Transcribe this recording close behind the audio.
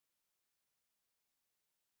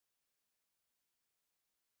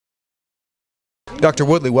Dr.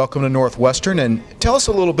 Woodley, welcome to Northwestern, and tell us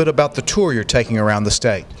a little bit about the tour you're taking around the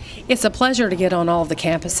state. It's a pleasure to get on all of the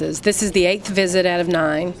campuses. This is the 8th visit out of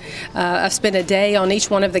 9. I've spent a day on each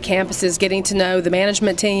one of the campuses getting to know the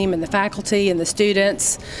management team and the faculty and the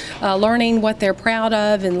students, learning what they're proud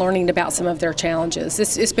of and learning about some of their challenges.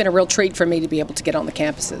 It's been a real treat for me to be able to get on the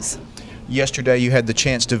campuses. Yesterday you had the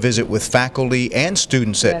chance to visit with faculty and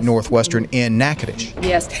students at Northwestern in Natchitoches.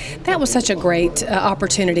 Yes, that was such a great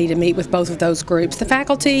opportunity to meet with both of those groups. The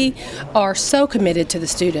faculty are so committed to the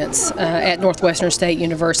students at Northwestern State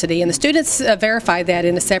University, and the students verified that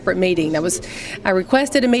in a separate meeting. I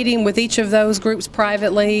requested a meeting with each of those groups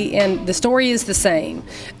privately, and the story is the same.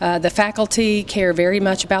 The faculty care very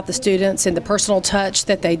much about the students and the personal touch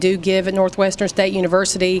that they do give at Northwestern State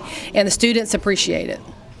University, and the students appreciate it.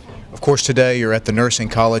 Of course, today you're at the Nursing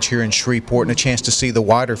College here in Shreveport and a chance to see the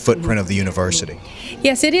wider footprint of the university.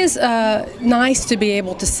 Yes, it is nice to be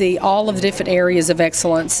able to see all of the different areas of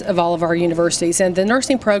excellence of all of our universities, and the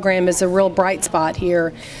nursing program is a real bright spot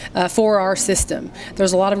here for our system.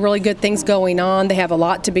 There's a lot of really good things going on. They have a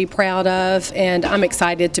lot to be proud of, and I'm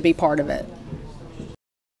excited to be part of it.